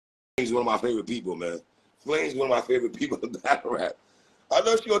is one of my favorite people, man. Flamez is one of my favorite people in battle rap. I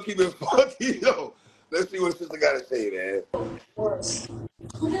know she gonna keep it funky, though. Let's see what sister got to say, man. Sports.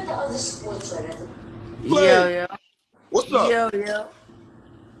 Who did the other sports right? Flamez, Yo, what's up? yo.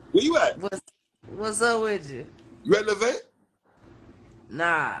 Where you at? What's up with you? You at the event?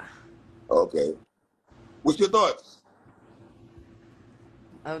 Nah, Okay. What's your thoughts?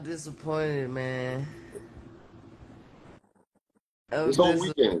 I'm disappointed, man. This I'm whole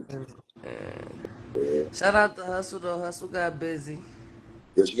weekend. disappointed. Yeah. Shout out to Hustle though. Hustle got busy.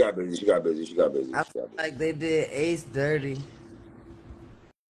 Yeah, she got busy. She got busy. She got busy. I She feel got busy. like they did Ace dirty.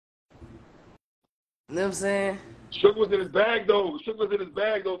 You know what I'm saying? Shook was in his bag, though. Shook was in his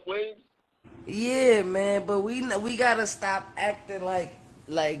bag, though, Flames. Yeah, man. But we gotta stop acting like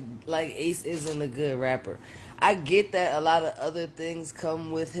Ace isn't a good rapper. I get that a lot of other things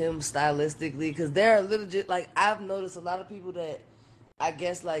come with him stylistically, because there are legit, like, I've noticed a lot of people that I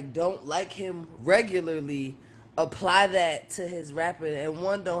guess like don't like him regularly apply that to his rapping, and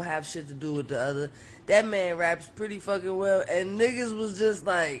one don't have shit to do with the other. That man raps pretty fucking well, and niggas was just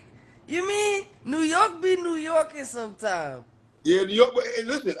like, you mean New York be New Yorking sometime? Yeah, New York. And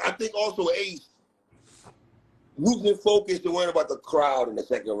listen, I think also Ace losing focus and worrying about the crowd in the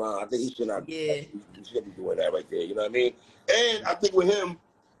second round. I think he should not. Yeah. He shouldn't be doing that right there. You know what I mean? And I think with him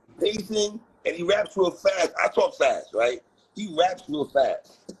pacing and he raps real fast. I talk fast, right? He raps real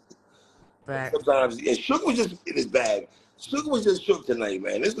fast. Fact. Sometimes, and Shook was just in his bag. Shook was just shook tonight,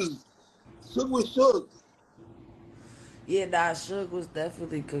 man. Shook was shook. Yeah, nah, Suge was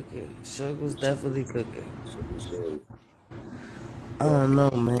definitely cooking. Suge was definitely cooking. Shook was shook. I don't know,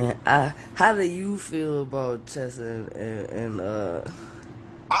 man. How do you feel about Chess and Well,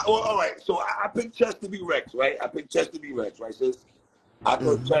 all right. So I picked Chess to be Rex, right? I picked Chess to be Rex, right, sis? I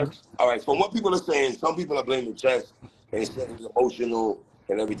thought Chess. All right. From what people are saying, some people are blaming Chess and saying he's emotional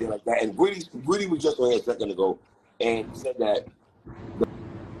and everything like that. And Gritty was just on here a second ago and said that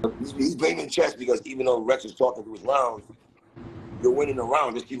he's blaming Chess because even though Rex is talking to his rounds, you're winning the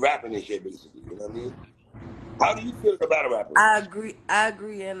round. Just keep rapping and shit, basically. You know what I mean? How do you feel about battle rappers? I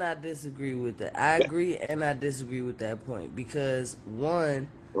agree and I disagree with that. I agree and I disagree with that point because one,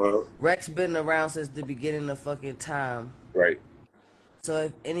 Rex been around since the beginning of fucking time. Right. So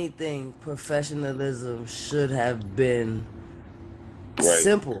if anything, professionalism should have been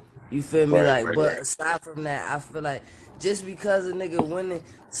simple. You feel me? But aside from that, I feel like just because a nigga winning,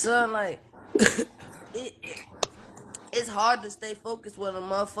 son, like it's hard to stay focused when a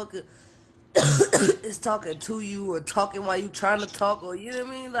motherfucker is talking to you or talking while you trying to talk, or you know what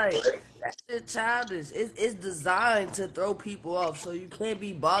I mean? Like that shit childish. It's designed to throw people off, so you can't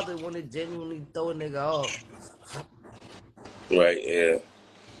be bothered when it genuinely throw a nigga off. Right, yeah.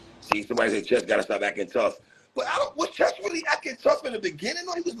 See, somebody said Chess gotta stop acting tough. But was Chess really acting tough in the beginning?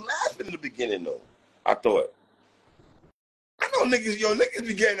 No, he was laughing in the beginning though. I thought. I know niggas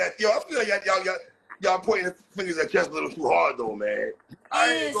be getting that. I feel like y'all pointing fingers at Chess a little too hard though, man.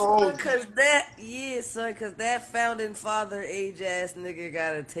 Cause that founding father age ass nigga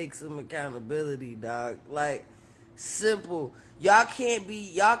gotta take some accountability, dog. Like, simple. Y'all can't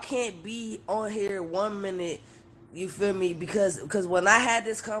be on here 1 minute. You feel me? Because when I had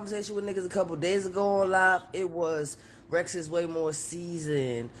this conversation with niggas a couple days ago on live, it was Rex is way more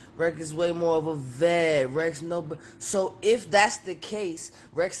seasoned. Rex is way more of a vet. So if that's the case,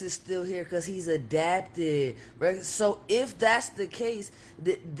 Rex is still here because he's adapted. So if that's the case,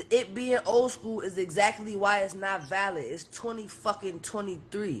 it being old school is exactly why it's not valid. It's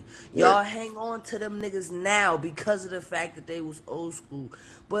 2023. Y'all hang on to them niggas now because of the fact that they was old school.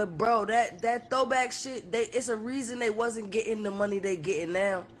 But bro, that throwback shit, it's a reason they wasn't getting the money they getting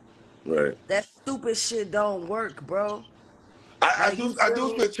now. Right. That stupid shit don't work, bro. I do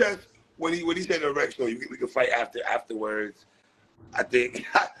feel Chess when he said to Rex, we can fight afterwards. I think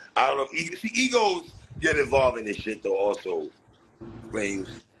I don't know. Egos get involved in this shit though. Also, Flames.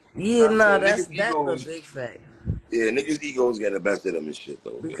 Yeah, that's a big fact. Yeah, niggas' egos get the best of them and shit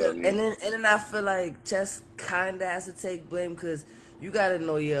though. Because, you know what I mean? and then I feel like Chess kinda has to take blame because you gotta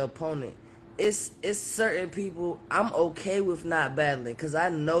know your opponent. It's certain people I'm okay with not battling because I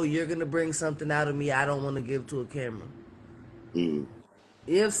know you're gonna bring something out of me I don't want to give to a camera. You know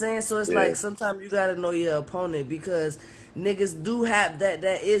what I'm saying? So it's like sometimes you gotta know your opponent because niggas do have that.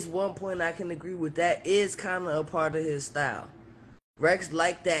 That is one point I can agree with. That is kind of a part of his style. Rex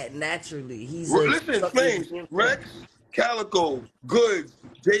like that naturally. Listen, Flames, Rex, Calico, Goods,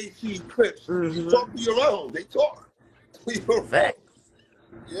 JC, Clips. Talk to your own. They talk. Fact.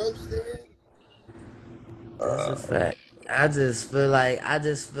 You know what I'm saying? That's a fact. I just feel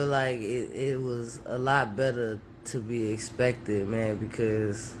like it was a lot better to be expected, man,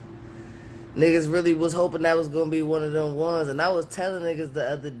 because Niggas really was hoping that was gonna be one of them ones, and I was telling niggas the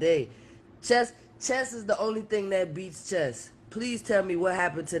other day, chess, chess is the only thing that beats chess. Please tell me what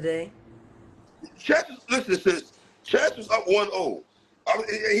happened today. Chess, listen, sis. Chess was up 1-0.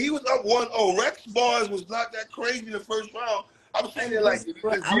 He was up 1-0. Rex bars was not that crazy in the first round. I'm sitting And there like, listen, is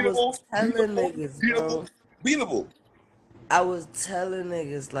bro, this I was beatable? telling Beatable? niggas, Beatable? bro. Beatable. I was telling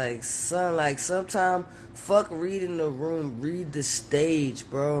niggas like, son, like sometime fuck reading the room, read the stage,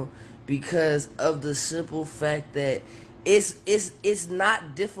 bro, because of the simple fact that it's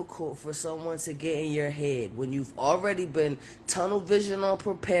not difficult for someone to get in your head when you've already been tunnel vision on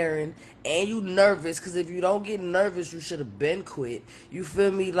preparing and you nervous. Because if you don't get nervous, you should have been quit. You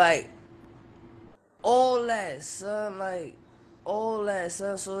feel me? Like all that, son, like all that,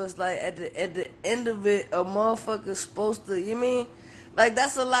 son. So it's like at the end of it, a motherfucker's supposed to, you mean, like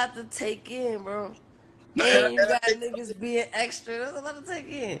that's a lot to take in, bro. And And you I got think, niggas being extra. That's a lot to take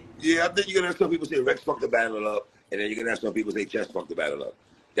in. yeah, I think you're gonna have some people say Rex fucked the battle up, and then you're gonna have some people say Chess fucked the battle up.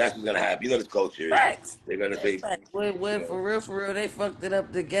 That's what's gonna happen. You know this culture is. Facts. They're gonna That's say, facts. When you know. for real, they fucked it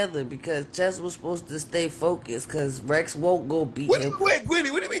up together because Chess was supposed to stay focused because Rex won't go beat him. Wait,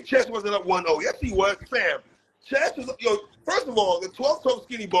 Gwitty, what do you mean Chess wasn't up 1-0? Yes, he was, fam. Chess was, first of all, the 12-toe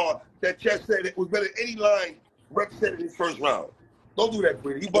skinny bar that Chess said it was better than any line Rex said in his first round. Don't do that,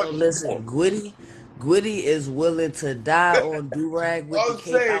 Gwitty. You Yo, bust your listen, Gwitty is willing to die on Durag with the I'm Cape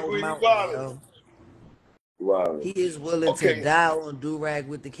saying, Out Gwitty, you Mountain, wildin'. yo. Wow. He is willing to Okay. die on Durag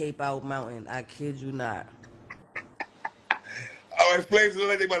with the Cape Out Mountain. I kid you not. All right, Flames, look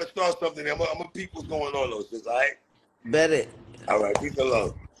like they about to start something. I'm gonna peep what's going on, though, sis, all right? Bet it. All right, peace and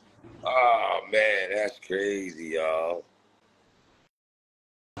love. Oh, man, that's crazy, y'all.